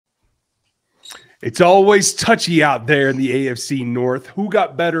It's always touchy out there in the AFC North. Who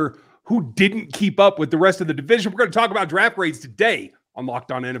got better? Who didn't keep up with the rest of the division? We're going to talk about draft grades today on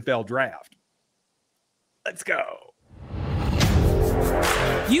Locked On NFL Draft. Let's go.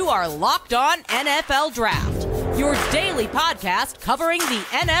 You are Locked On NFL Draft, your daily podcast covering the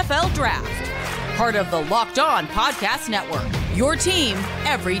NFL Draft. Part of the Locked On Podcast Network, your team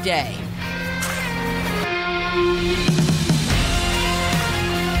every day.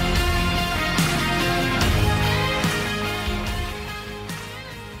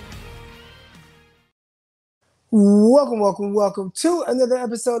 Welcome to another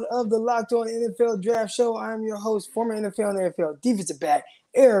episode of the Locked On NFL Draft Show. I'm your host, former NFL and NFL defensive back,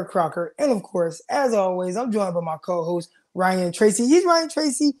 Eric Crocker. And of course, as always, I'm joined by my co-host, Ryan Tracy. He's Ryan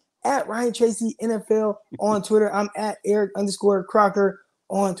Tracy at Ryan Tracy NFL on Twitter. I'm at Eric_Crocker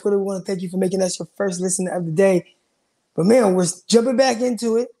on Twitter. We want to thank you for making us your first listen of the day. But man, we're jumping back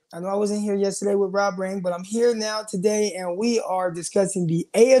into it. I know I wasn't here yesterday with Rob Ring, but I'm here now today, and we are discussing the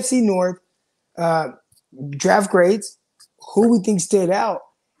AFC North draft grades, who we think stood out.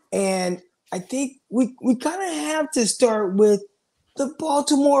 And I think we kind of have to start with the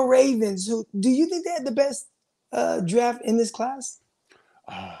Baltimore Ravens. Who do you think they had the best draft in this class?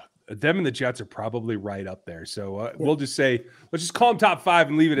 Them and the Jets are probably right up there. So we'll just say, let's just call them top five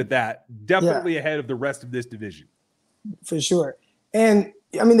and leave it at that. Definitely ahead of the rest of this division. For sure. And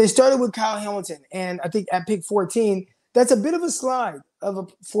I mean, they started with Kyle Hamilton, and I think at pick 14, that's a bit of a slide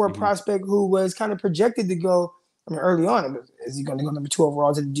for a prospect who was kind of projected to go, I mean, early on. Is he going to go number 2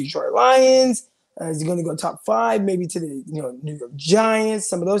 overall to the Detroit Lions? Is he going to go top 5, maybe to the New York Giants,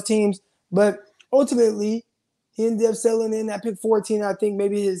 some of those teams? But ultimately, he ended up settling in at pick 14. I think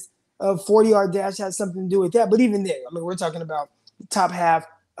maybe his 40-yard dash had something to do with that. But even there, I mean, we're talking about the top half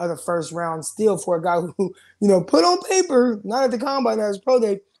of the first round still for a guy who, put on paper, not at the combine, at his pro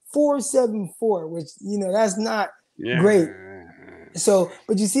day, 4.74, which, that's not great. So,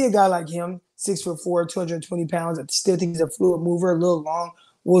 but you see a guy like him, 6'4", 220 pounds. I still think he's a fluid mover, a little long.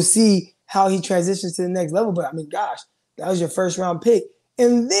 We'll see how he transitions to the next level. But I mean, gosh, that was your first round pick.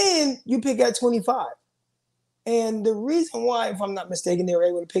 And then you pick at 25. And the reason why, if I'm not mistaken, they were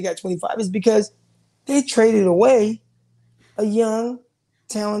able to pick at 25 is because they traded away a young,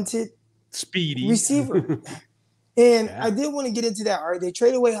 talented, speedy receiver. And I did want to get into that. All right, they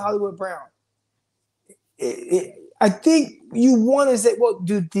traded away Hollywood Brown. I think you want to say, well,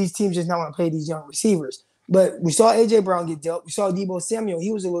 do these teams just not want to play these young receivers? But we saw A.J. Brown get dealt. We saw Deebo Samuel.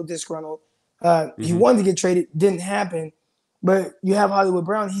 He was a little disgruntled. He wanted to get traded. Didn't happen. But you have Hollywood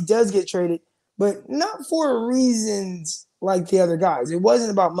Brown. He does get traded, but not for reasons like the other guys. It wasn't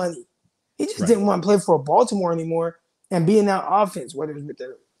about money. He just didn't want to play for Baltimore anymore and be in that offense, whether it was with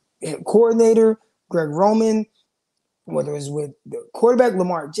the coordinator, Greg Roman, whether it was with the quarterback,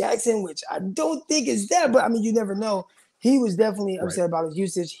 Lamar Jackson, which I don't think is that, but I mean, you never know. He was definitely upset about his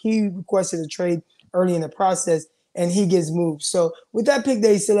usage. He requested a trade early in the process, and he gets moved. So with that pick,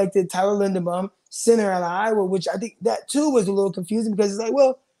 they selected Tyler Linderbaum, center out of Iowa, which I think that too was a little confusing because it's like,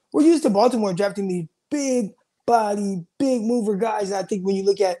 well, we're used to Baltimore drafting these big body, big mover guys. And I think when you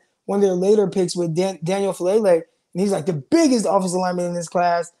look at one of their later picks with Daniel Falele, and he's like the biggest offensive lineman in this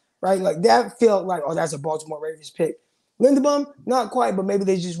class, right? Like that felt like, oh, that's a Baltimore Ravens pick. Linderbaum, not quite, but maybe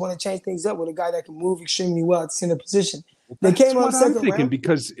they just want to change things up with a guy that can move extremely well at center position. They came up second round.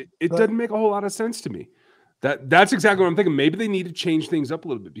 Because it doesn't make a whole lot of sense to me. That's exactly what I'm thinking. Maybe they need to change things up a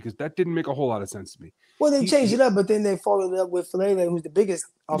little bit because that didn't make a whole lot of sense to me. Well, they changed it up, but then they followed it up with Falele, who's the biggest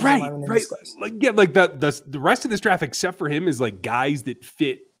offensive lineman in this class. Like the rest of this draft, except for him, is like guys that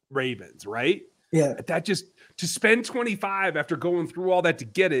fit Ravens, right? Yeah. That just to spend 25 after going through all that to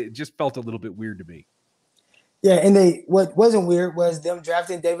get it, it just felt a little bit weird to me. Yeah, and what wasn't weird was them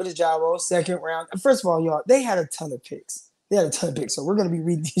drafting David Ojabo, second round. And first of all, y'all, they had a ton of picks. So we're going to be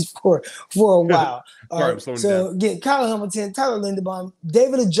reading these for a while. So again, Kyle Hamilton, Tyler Linderbaum,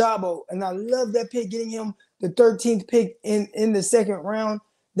 David Ojabo, and I love that pick, getting him the 13th pick in the second round.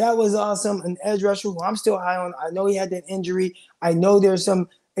 That was awesome. An edge rusher who I'm still high on. I know he had that injury. I know there's some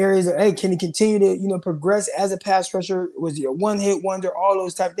areas of, hey, can he continue to progress as a pass rusher? Was he a one-hit wonder? All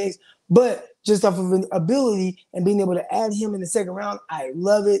those type of things. But just off of an ability and being able to add him in the second round, I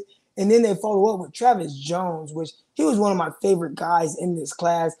love it. And then they follow up with Travis Jones, which he was one of my favorite guys in this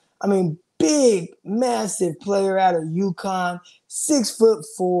class. I mean, big, massive player out of UConn,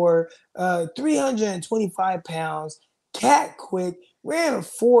 6'4", 325 pounds, cat quick, ran a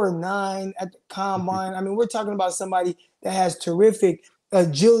 4.9 at the combine. I mean, we're talking about somebody that has terrific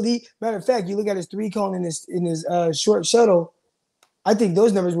agility. Matter of fact, you look at his 3-cone in his short shuttle, I think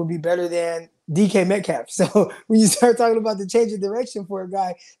those numbers would be better than DK Metcalf. So when you start talking about the change of direction for a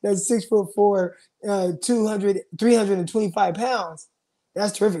guy that's 6'4", 325 pounds,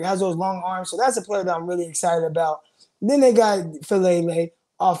 that's terrific. Has those long arms. So that's a player that I'm really excited about. And then they got Reliably,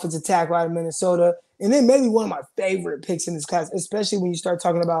 offensive tackle out of Minnesota. And then maybe one of my favorite picks in this class, especially when you start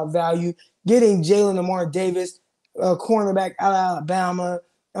talking about value, getting Jalen Lamar Davis, cornerback out of Alabama.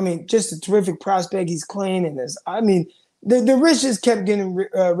 I mean, just a terrific prospect. He's clean. And this, I mean, the rich just kept getting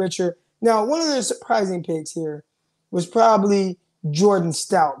richer. Now, one of the surprising picks here was probably Jordan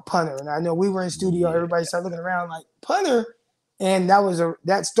Stout, punter. And I know we were in studio. Everybody started looking around like, punter? And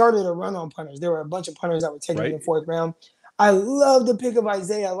that started a run on punters. There were a bunch of punters that were taken in the 4th round. I love the pick of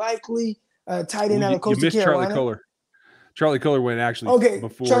Isaiah Likely, tight end out of Coastal Carolina. Charlie Kohler went actually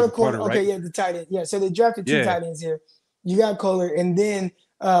before Charlie Kohler, punter, right? Okay, yeah, the tight end. Yeah, so they drafted 2 tight ends here. You got Kohler, and then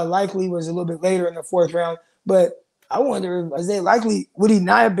Likely was a little bit later in the 4th round. But I wonder if Isaiah Likely, would he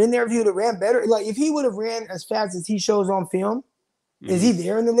not have been there if he would have ran better? Like, if he would have ran as fast as he shows on film, is he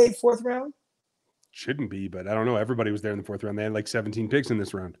there in the late 4th round? Shouldn't be, but I don't know. Everybody was there in the 4th round. They had like 17 picks in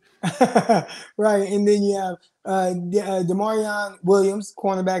this round. Right. And then you have Demarion Williams,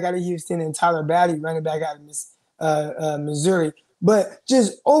 cornerback out of Houston, and Tyler Batty, running back out of Missouri. But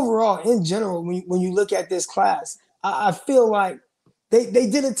just overall, in general, when you look at this class, I feel like they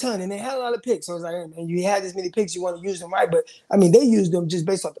did a ton, and they had a lot of picks. So it's like, and you had this many picks, you want to use them right. But, I mean, they used them just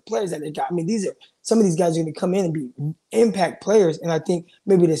based off the players that they got. I mean, some of these guys are going to come in and be impact players. And I think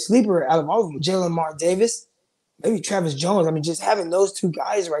maybe the sleeper out of all of them, Jalen Lamar Davis, maybe Travis Jones. I mean, just having those 2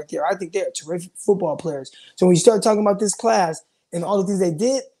 guys right there, I think they're terrific football players. So when you start talking about this class and all the things they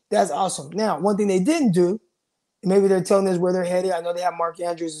did, that's awesome. Now, one thing they didn't do, maybe they're telling us where they're headed. I know they have Mark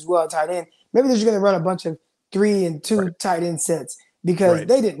Andrews as well, tight end. Maybe they're just going to run a bunch of 3 and 2 tight end sets because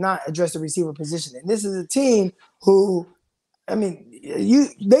they did not address the receiver position. And this is a team who, I mean,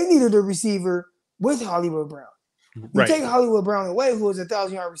 they needed a receiver with Hollywood Brown. You take Hollywood Brown away, who is a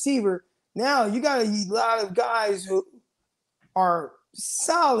 1,000-yard receiver, now you got a lot of guys who are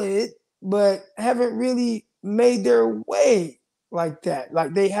solid but haven't really made their way like that.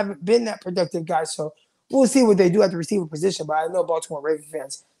 Like, they haven't been that productive guys. So we'll see what they do at the receiver position. But I know Baltimore Ravens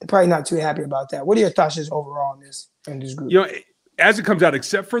fans, they're probably not too happy about that. What are your thoughts just overall in this group? You know, as it comes out,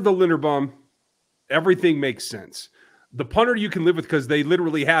 except for the Linderbaum, everything makes sense. The punter you can live with because they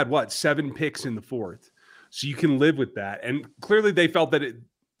literally had, 7 picks in the 4th. So you can live with that. And clearly they felt that it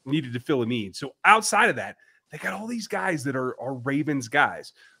needed to fill a need. So outside of that, they got all these guys that are Ravens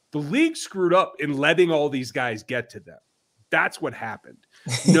guys. The league screwed up in letting all these guys get to them. That's what happened.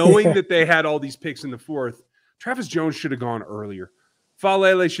 Knowing that they had all these picks in the 4th, Travis Jones should have gone earlier.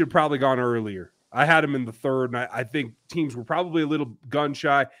 Falele should have probably gone earlier. I had him in the 3rd, and I think teams were probably a little gun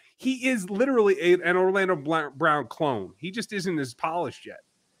shy. He is literally an Orlando Brown clone. He just isn't as polished yet.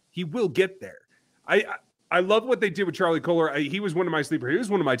 He will get there. I love what they did with Charlie Kohler. He was one of my sleepers. He was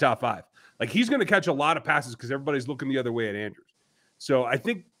one of my top 5. Like, he's going to catch a lot of passes because everybody's looking the other way at Andrews. So I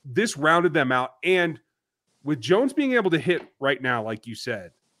think this rounded them out. And with Jones being able to hit right now, like you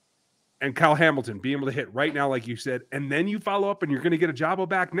said, and Kyle Hamilton being able to hit right now, like you said, and then you follow up and you're going to get a Jabo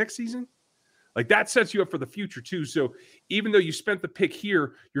back next season, like, that sets you up for the future too. So even though you spent the pick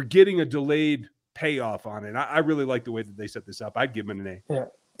here, you're getting a delayed payoff on it. I really like the way that they set this up. I'd give them an A.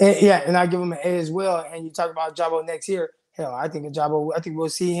 Yeah. And I give him an A as well. And you talk about Jabo next year. Hell, I think we'll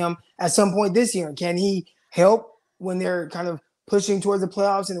see him at some point this year. Can he help when they're kind of pushing towards the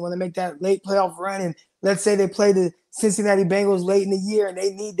playoffs and they want to make that late playoff run? And let's say they play the Cincinnati Bengals late in the year and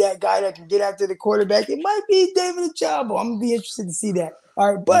they need that guy that can get after the quarterback. It might be David Jabo. I'm going to be interested to see that.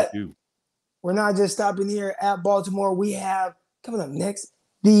 All right, but we're not just stopping here at Baltimore. We have, coming up next,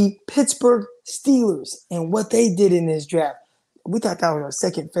 the Pittsburgh Steelers and what they did in this draft. We thought that was our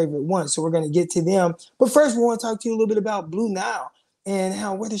second favorite one, so we're going to get to them. But first, we want to talk to you a little bit about Blue Nile and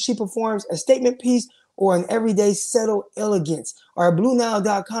how whether she performs a statement piece or an everyday subtle elegance. Our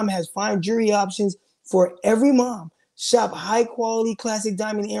BlueNile.com has fine jewelry options for every mom. Shop high-quality classic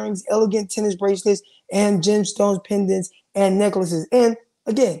diamond earrings, elegant tennis bracelets, and gemstones, pendants, and necklaces. And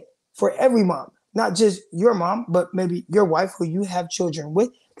again, for every mom, not just your mom, but maybe your wife who you have children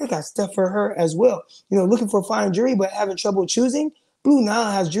with. They got stuff for her as well. You know, looking for fine jewelry but having trouble choosing? Blue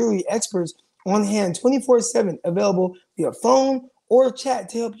Nile has jewelry experts on hand 24/7, available via phone or chat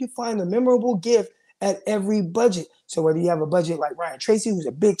to help you find a memorable gift at every budget. So whether you have a budget like Ryan Tracy, who's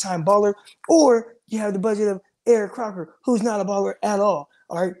a big-time baller, or you have the budget of Eric Crocker, who's not a baller at all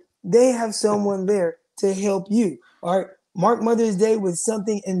right, they have someone there to help you. All right, mark Mother's Day with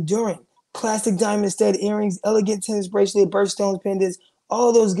something enduring. Classic diamond stud earrings, elegant tennis bracelet, birthstones, pendants,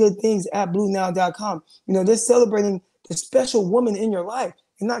 all those good things at BlueNile.com. You know, they're celebrating the special woman in your life,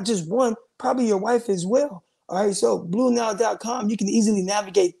 and not just one, probably your wife as well. All right, so BlueNile.com, you can easily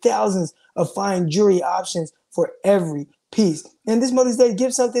navigate thousands of fine jewelry options for every piece. And this Mother's Day,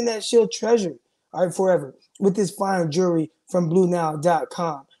 give something that she'll treasure, all right, forever with this fine jewelry from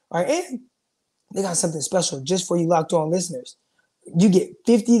BlueNile.com. All right, and they got something special just for you Locked On listeners. You get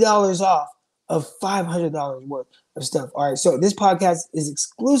 $50 off of $500 worth of stuff. All right, so this podcast is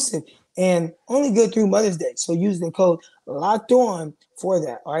exclusive and only good through Mother's Day. So use the code Locked On for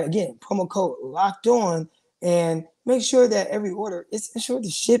that. All right, again, promo code Locked On, and make sure that every order is sure to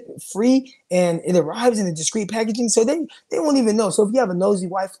ship free and it arrives in a discreet packaging, so they won't even know. So if you have a nosy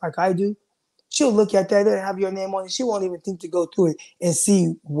wife like I do, she'll look at that and have your name on it. She won't even think to go through it and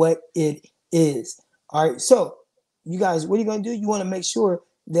see what it is. All right, so you guys, what are you going to do? You want to make sure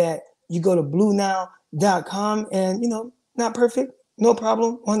that you go to BlueNile.com and, not perfect, no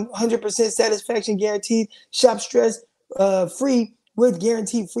problem, 100% satisfaction guaranteed, shop stress free with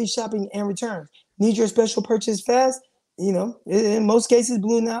guaranteed free shopping and returns. Need your special purchase fast? In most cases,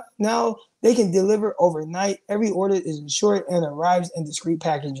 now they can deliver overnight. Every order is insured and arrives in discreet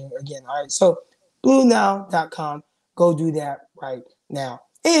packaging again. All right, so BlueNile.com, go do that right now.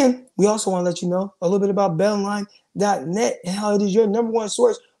 And we also want to let you know a little bit about BetOnline.net and how it is your number one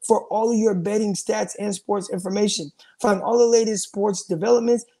source for all of your betting stats and sports information. Find all the latest sports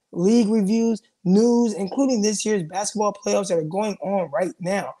developments, league reviews, news, including this year's basketball playoffs that are going on right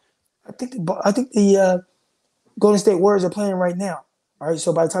now. I think the Golden State Warriors are playing right now. All right,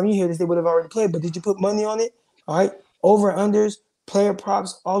 so by the time you hear this, they would have already played. But did you put money on it? All right, over, unders, player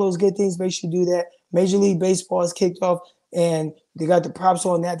props, all those good things. Make sure you do that. Major League Baseball is kicked off, and they got the props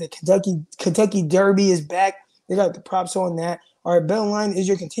on that. The Kentucky Derby is back. They got the props on that. All right, BetOnline is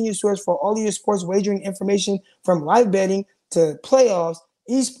your continued source for all of your sports wagering information, from live betting to playoffs,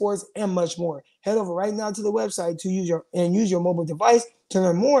 esports, and much more. Head over right now to the website to use your mobile device to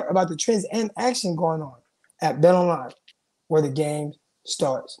learn more about the trends and action going on at BetOnline, where the game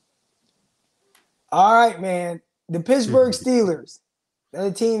starts. All right, man. The Pittsburgh Steelers,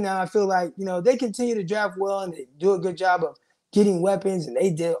 another team now. I feel like they continue to draft well and they do a good job of getting weapons, and they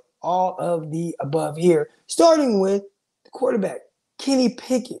did all of the above here, starting with the quarterback, Kenny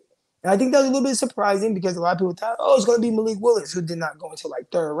Pickett. And I think that was a little bit surprising because a lot of people thought, it's going to be Malik Willis, who did not go until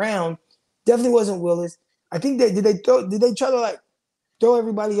third round. Definitely wasn't Willis. I think did they try to throw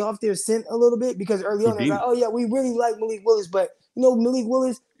everybody off their scent a little bit, because early on they was like, oh yeah, we really like Malik Willis, but Malik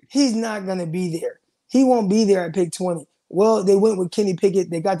Willis, he's not going to be there. He won't be there at pick 20. Well, they went with Kenny Pickett.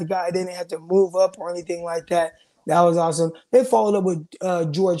 They got the guy. They didn't have to move up or anything like that. That was awesome. They followed up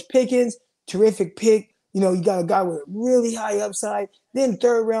with George Pickens, terrific pick. You got a guy with really high upside. Then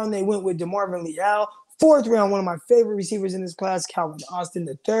third round, they went with DeMarvin Leal. Fourth round, one of my favorite receivers in this class, Calvin Austin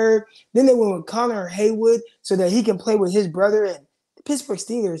the third. Then they went with Connor Haywood so that he can play with his brother. And the Pittsburgh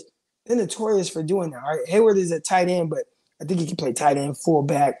Steelers, they're notorious for doing that. All right, Hayward is a tight end, but I think he can play tight end,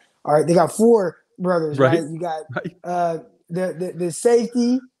 fullback. All right, they got four brothers, right? You got the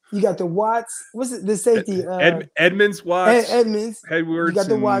safety. You got the Watts. What's it? The safety? Edmonds, Watts. Edmonds. Edwards. You got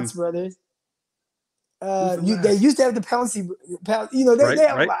the Watts brothers. They used to have the Pouncey. They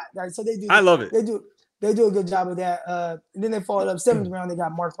have a lot. Right? So they do. I love it. They do a good job of that. And then they followed up seventh round. They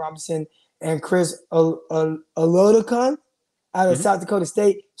got Mark Robinson and Chris Olodokun out of South Dakota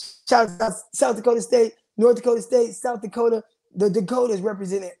State. Shout out South Dakota State, North Dakota State, South Dakota. The Dakotas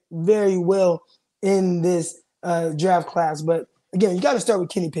represented very well in this draft class. But again, you got to start with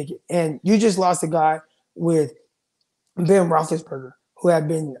Kenny Pickett. And you just lost a guy with Ben Roethlisberger, who had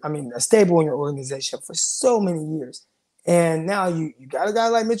been, a staple in your organization for so many years. And now you got a guy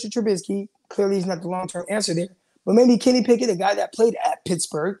like Mitchell Trubisky. Clearly, he's not the long-term answer there. But maybe Kenny Pickett, a guy that played at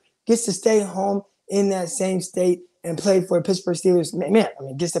Pittsburgh, gets to stay home in that same state and play for the Pittsburgh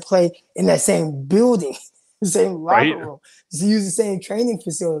Steelers. Gets to play in that same building, the same locker room, to use the same training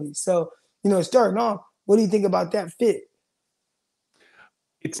facility. So, starting off, what do you think about that fit?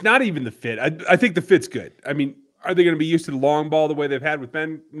 It's not even the fit. I think the fit's good. Are they going to be used to the long ball the way they've had with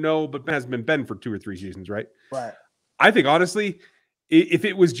Ben? No, but Ben hasn't been Ben for 2 or 3 seasons, right? Right. I think, honestly, if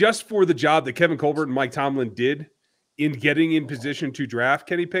it was just for the job that Kevin Colbert and Mike Tomlin did in getting in position to draft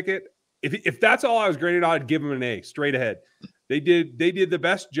Kenny Pickett, if that's all I was graded on, I'd give them an A, straight ahead. They did the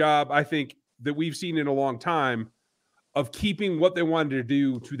best job, I think, that we've seen in a long time of keeping what they wanted to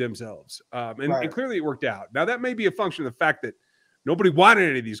do to themselves. And clearly it worked out. Now, that may be a function of the fact that nobody wanted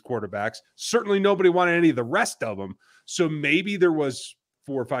any of these quarterbacks. Certainly nobody wanted any of the rest of them. So maybe there was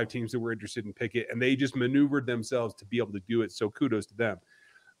 4 or 5 teams that were interested in Pickett, and they just maneuvered themselves to be able to do it. So kudos to them.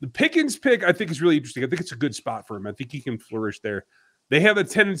 The Pickens pick, I think, is really interesting. I think it's a good spot for him. I think he can flourish there. they have a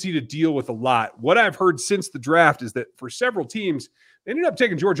tendency to deal with a lot. What I've heard since the draft is that for several teams, they ended up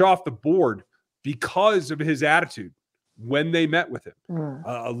taking George off the board because of his attitude when they met with him.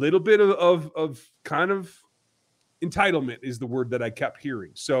 A little bit of kind of entitlement is the word that I kept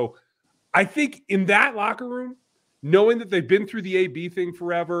hearing. So I think in that locker room, knowing that they've been through the AB thing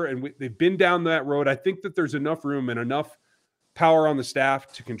forever and they've been down that road, I think that there's enough room and enough power on the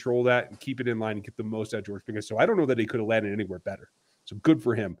staff to control that and keep it in line and get the most out of George Pickens. So I don't know that he could have landed anywhere better. So good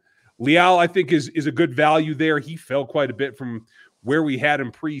for him. Leal, I think, is a good value there. He fell quite a bit from where we had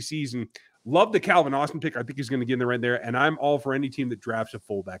him preseason. Love the Calvin Austin pick. I think he's going to get in there right there. And I'm all for any team that drafts a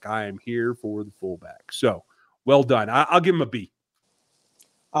fullback. I am here for the fullback. So well done. I'll give him a B.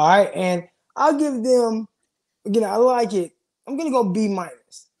 All right. And I'll give them, again, I like it. I'm going to go B-.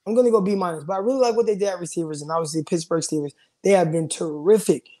 But I really like what they did at receivers. And obviously Pittsburgh Steelers, they have been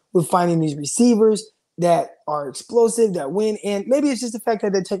terrific with finding these receivers that are explosive, that win. And maybe it's just the fact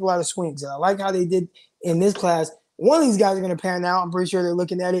that they take a lot of swings. And I like how they did in this class. One of these guys are going to pan out. I'm pretty sure they're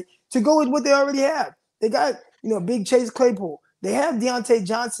looking at it to go with what they already have. They got, big Chase Claypool. They have Deontay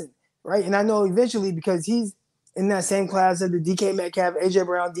Johnson, right? And I know eventually, because he's in that same class as the DK Metcalf, AJ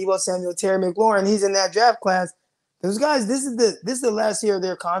Brown, Deebo Samuel, Terry McLaurin, he's in that draft class. Those guys, this is the last year of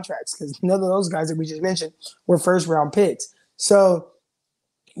their contracts, because none of those guys that we just mentioned were first-round picks. So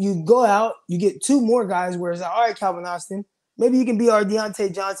you go out, you get two more guys where it's like, all right, Calvin Austin, maybe you can be our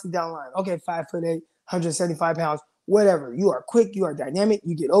Deontay Johnson down the line. Okay, 5'8", 175 pounds, whatever. You are quick, you are dynamic,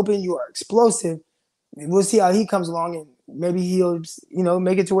 you get open, you are explosive. We'll see how he comes along, and maybe he'll,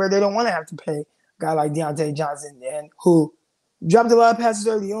 make it to where they don't want to have to pay a guy like Deontay Johnson, and who dropped a lot of passes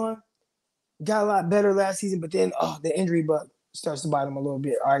early on, got a lot better last season, but then the injury bug starts to bite him a little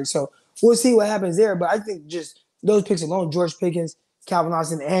bit. All right, so we'll see what happens there. But I think just those picks alone, George Pickens, Calvin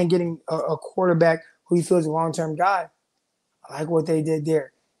Austin, and getting a quarterback who he feels a long-term guy, I like what they did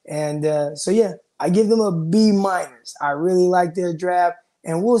there. And I give them a B-. I really like their draft,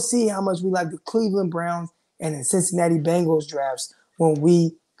 and we'll see how much we like the Cleveland Browns and the Cincinnati Bengals drafts when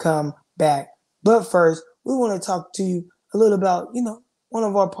we come back. But first, we want to talk to you a little about, one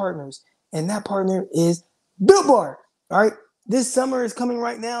of our partners, and that partner is Built Bar. All right, this summer is coming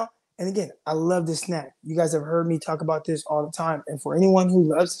right now, and again, I love this snack. You guys have heard me talk about this all the time, and for anyone who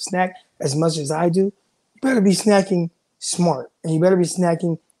loves to snack as much as I do, you better be snacking smart, and you better be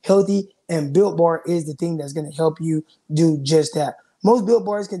snacking healthy, and Built Bar is the thing that's going to help you do just that. Most Built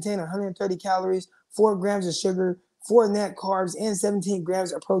Bars contain 130 calories, 4 grams of sugar, 4 net carbs, and 17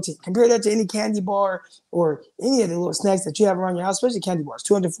 grams of protein. Compare that to any candy bar or any of the little snacks that you have around your house, especially candy bars.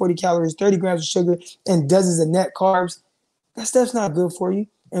 240 calories, 30 grams of sugar, and dozens of net carbs. That stuff's not good for you.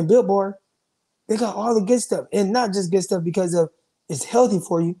 And Built Bar, they got all the good stuff. And not just good stuff because of it's healthy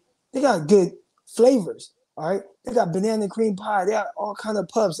for you. They got good flavors, all right? They got banana cream pie. They got all kind of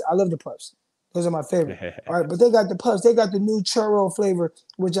puffs. I love the puffs. Those are my favorite. All right, but they got the puffs. They got the new churro flavor,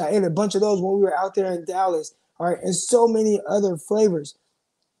 which I ate a bunch of those when we were out there in Dallas. All right, and so many other flavors.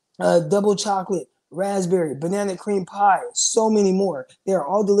 Double chocolate, raspberry, banana cream pie, so many more. They are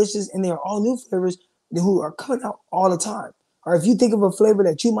all delicious, and they are all new flavors who are coming out all the time. Or if you think of a flavor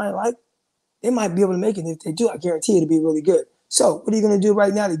that you might like, they might be able to make it. If they do, I guarantee it'll be really good. So what are you going to do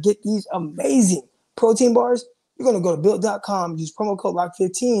right now to get these amazing protein bars? You're going to go to Built.com, use promo code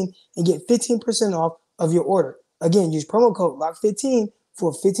LOCK15, and get 15% off of your order. Again, use promo code LOCK15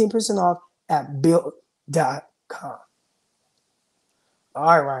 for 15% off at Built.com. All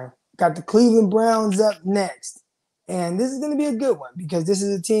right, Ryan. Got the Cleveland Browns up next. And this is going to be a good one because this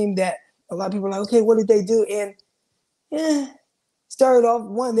is a team that a lot of people are like, okay, what did they do? And started off,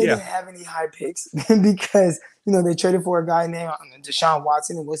 one, they didn't have any high picks because, they traded for a guy named Deshaun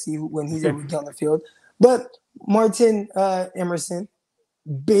Watson, and we'll see when he's able to get on the field. But Martin Emerson,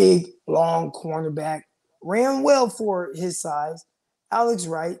 big, long cornerback, ran well for his size. Alex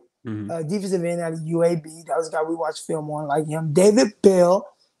Wright, defensive end out of UAB. That was a guy we watched film on, like him. David Bell,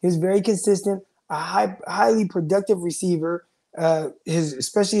 he was very consistent, a highly productive receiver,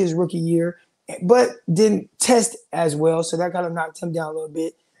 especially his rookie year, but didn't test as well, so that kind of knocked him down a little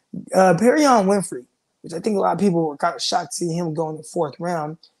bit. Perion Winfrey, which I think a lot of people were kind of shocked to see him go in the 4th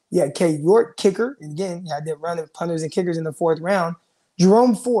round. Yeah, Kay York, kicker. And again, you had them running punters and kickers in the 4th round.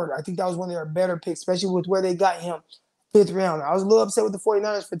 Jerome Ford, I think that was one of their better picks, especially with where they got him 5th round. I was a little upset with the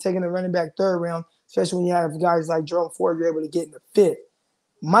 49ers for taking the running back 3rd round, especially when you have guys like Jerome Ford, you're able to get in the 5th.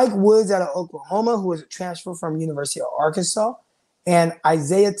 Mike Woods out of Oklahoma, who was a transfer from University of Arkansas. And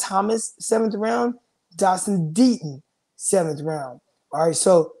Isaiah Thomas, 7th round. Dawson Deaton, 7th round. All right,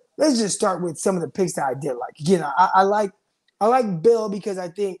 so let's just start with some of the picks that I did like. Again, I like Bill because I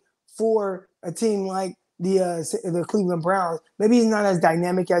think for a team like the Cleveland Browns. Maybe he's not as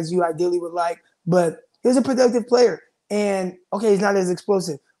dynamic as you ideally would like, but he's a productive player. And, okay, he's not as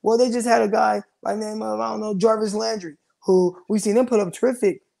explosive. Well, they just had a guy by the name of, I don't know, Jarvis Landry, who we've seen him put up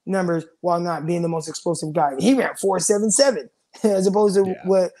terrific numbers while not being the most explosive guy. He ran 4.77 as opposed to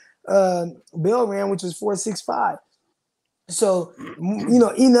what Bill ran, which was 4.65. So,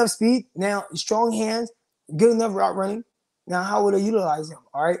 enough speed. Now, strong hands, good enough route running. Now, how would I utilize him?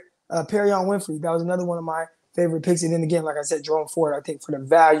 All right. Perrion Winfrey, that was another one of my favorite picks. And then again, like I said, Jerome Ford, I think for the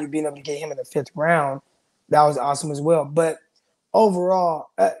value, being able to get him in the 5th round, that was awesome as well. But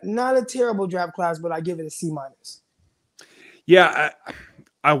overall, not a terrible draft class, but I give it a C-. Yeah,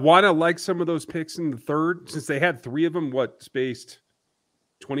 I want to like some of those picks in the 3rd, since they had 3 of them, spaced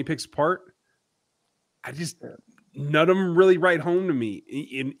 20 picks apart. None of them really write home to me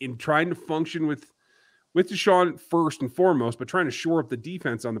in trying to function with Deshaun first and foremost, but trying to shore up the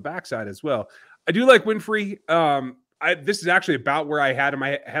defense on the backside as well. I do like Winfrey. This is actually about where I had him.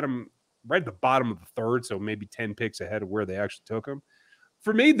 I had him right at the bottom of the 3rd, so maybe 10 picks ahead of where they actually took him.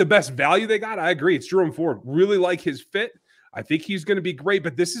 For me, the best value they got, I agree, it's Jerome Ford. Really like his fit. I think he's going to be great,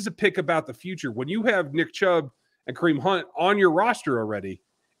 but this is a pick about the future. When you have Nick Chubb and Kareem Hunt on your roster already,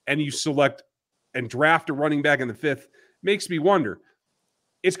 and you select and draft a running back in the 5th, makes me wonder,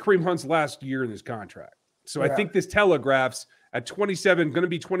 it's Kareem Hunt's last year in his contract. So I think this telegraphs at 27, going to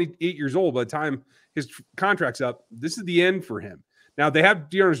be 28 years old by the time his contract's up. This is the end for him. Now, they have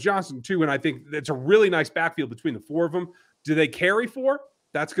Dearness Johnson, too, and I think it's a really nice backfield between the 4 of them. Do they carry 4?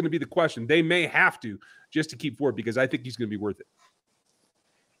 That's going to be the question. They may have to just to keep 4 because I think he's going to be worth it.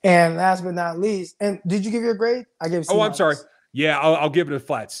 And last but not least, and did you give your grade? I gave C-. I'm sorry. Yeah, I'll give it a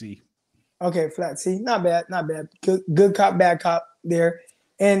flat C. Okay, flat C. Not bad. Good cop, bad cop there.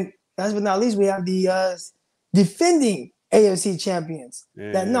 And last but not least, we have the defending AFC champions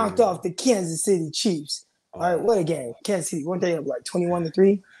that knocked off the Kansas City Chiefs. All right, what a game. Kansas City, weren't they up like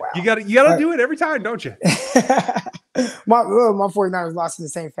 21-3? Wow. You gotta do it every time, don't you? my 49ers lost in the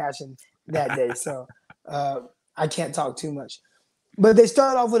same fashion that day, so I can't talk too much. But they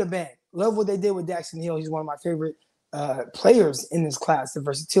started off with a bang. Love what they did with Daxton Hill. He's one of my favorite players in this class. The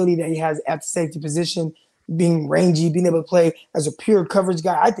versatility that he has at the safety position, being rangy, being able to play as a pure coverage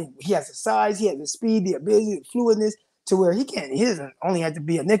guy. I think he has the size, he has the speed, the ability, the fluidness to where he doesn't only have to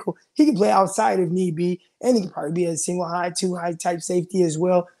be a nickel. He can play outside if need be, and he can probably be a single high, 2 high type safety as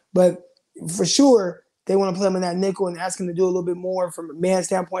well. But for sure, they want to play him in that nickel and ask him to do a little bit more from a man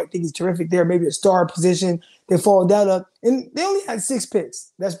standpoint. I think he's terrific there, maybe a star position. They followed that up, and they only had 6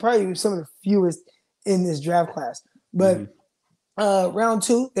 picks. That's probably some of the fewest in this draft class. But round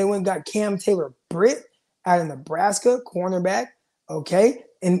 2, they went and got Cam Taylor-Britt out of Nebraska, cornerback, okay?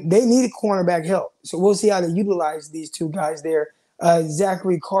 And they needed cornerback help. So we'll see how they utilize these 2 guys there.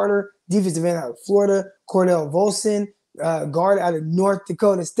 Zachary Carter, defensive end out of Florida, Cordell Volson, guard out of North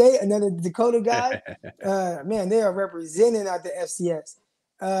Dakota State, another Dakota guy. Man, they are representing out the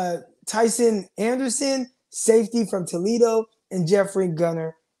FCS. Tyson Anderson, safety from Toledo, and Jeffrey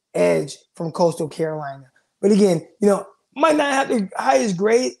Gunner, edge from Coastal Carolina. But again, might not have the highest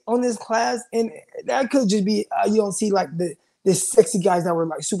grade on this class, and that could just be you don't see like the sexy guys that were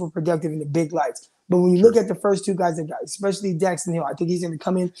like super productive in the big lights. But when you look at the first 2 guys they got, especially Daxton Hill, I think he's going to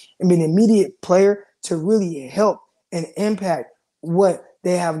come in and be an immediate player to really help and impact what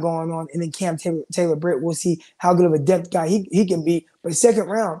they have going on. And then Cam Taylor-Britt, we'll see how good of a depth guy he can be. But 2nd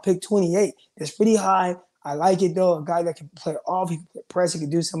round, pick 28, that's pretty high. I like it, though. A guy that can play off, he can play press, he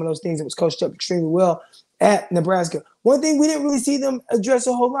can do some of those things that was coached up extremely well at Nebraska. One thing we didn't really see them address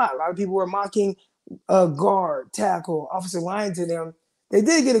a whole lot. A lot of people were mocking guard, tackle, offensive line to them. They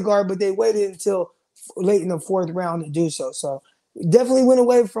did get a guard, but they waited until late in the 4th round to do so. So definitely went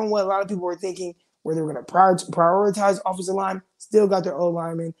away from what a lot of people were thinking, where they were going to prioritize offensive line. Still got their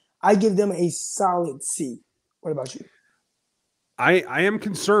O-lineman. I give them a solid C. What about you? I am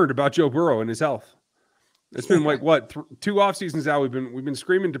concerned about Joe Burrow and his health. It's been like 2 off seasons now. We've been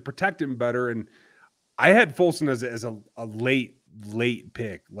screaming to protect him better, and I had Folsom as a late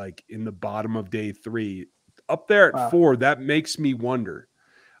pick, like in the bottom of day 3, up there at 4. That makes me wonder.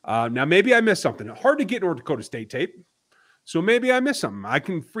 Now maybe I missed something. Hard to get North Dakota State tape, so maybe I missed something. I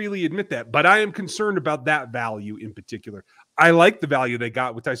can freely admit that, but I am concerned about that value in particular. I like the value they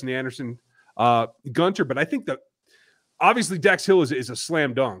got with Tyson Anderson, Gunter, but I think that obviously Dex Hill is a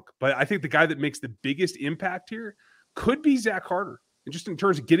slam dunk, but I think the guy that makes the biggest impact here could be Zach Carter. And just in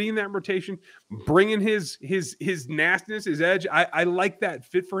terms of getting in that rotation, bringing his nastiness, his edge, I like that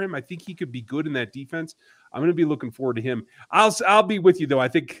fit for him. I think he could be good in that defense. I'm going to be looking forward to him. I'll be with you, though. I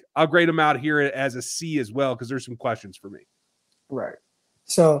think I'll grade him out here as a C as well because there's some questions for me. Right.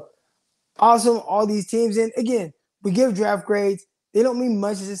 So awesome, all these teams. And again, we give draft grades. They don't mean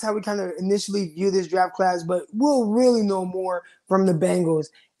much. It's just how we kind of initially view this draft class, but we'll really know more from the Bengals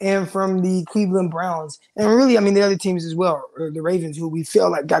and from the Cleveland Browns. And really, I mean, the other teams as well, or the Ravens, who we feel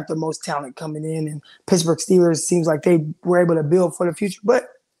like got the most talent coming in, and Pittsburgh Steelers seems like they were able to build for the future. But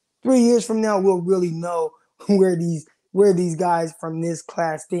 3 years from now, we'll really know where these guys from this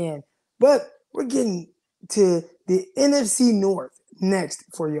class stand. But we're getting to the NFC North next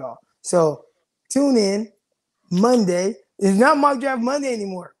for y'all. So tune in Monday. It's not mock draft Monday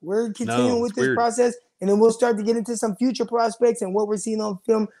anymore. We're continuing with this process, and then we'll start to get into some future prospects and what we're seeing on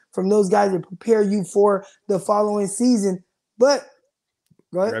film from those guys to prepare you for the following season. But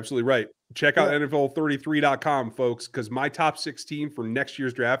go ahead. You're absolutely right. Check out NFL33.com, folks, because my top 16 for next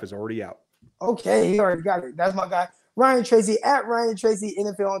year's draft is already out. Okay, he already got it. That's my guy, Ryan Tracy, at Ryan Tracy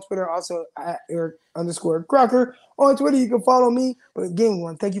NFL on Twitter, also at Eric_Crocker on Twitter. You can follow me. But again, we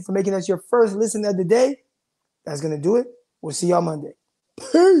want to thank you for making us your first listen of the day. That's going to do it. We'll see y'all Monday.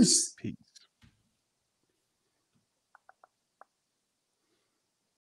 Peace.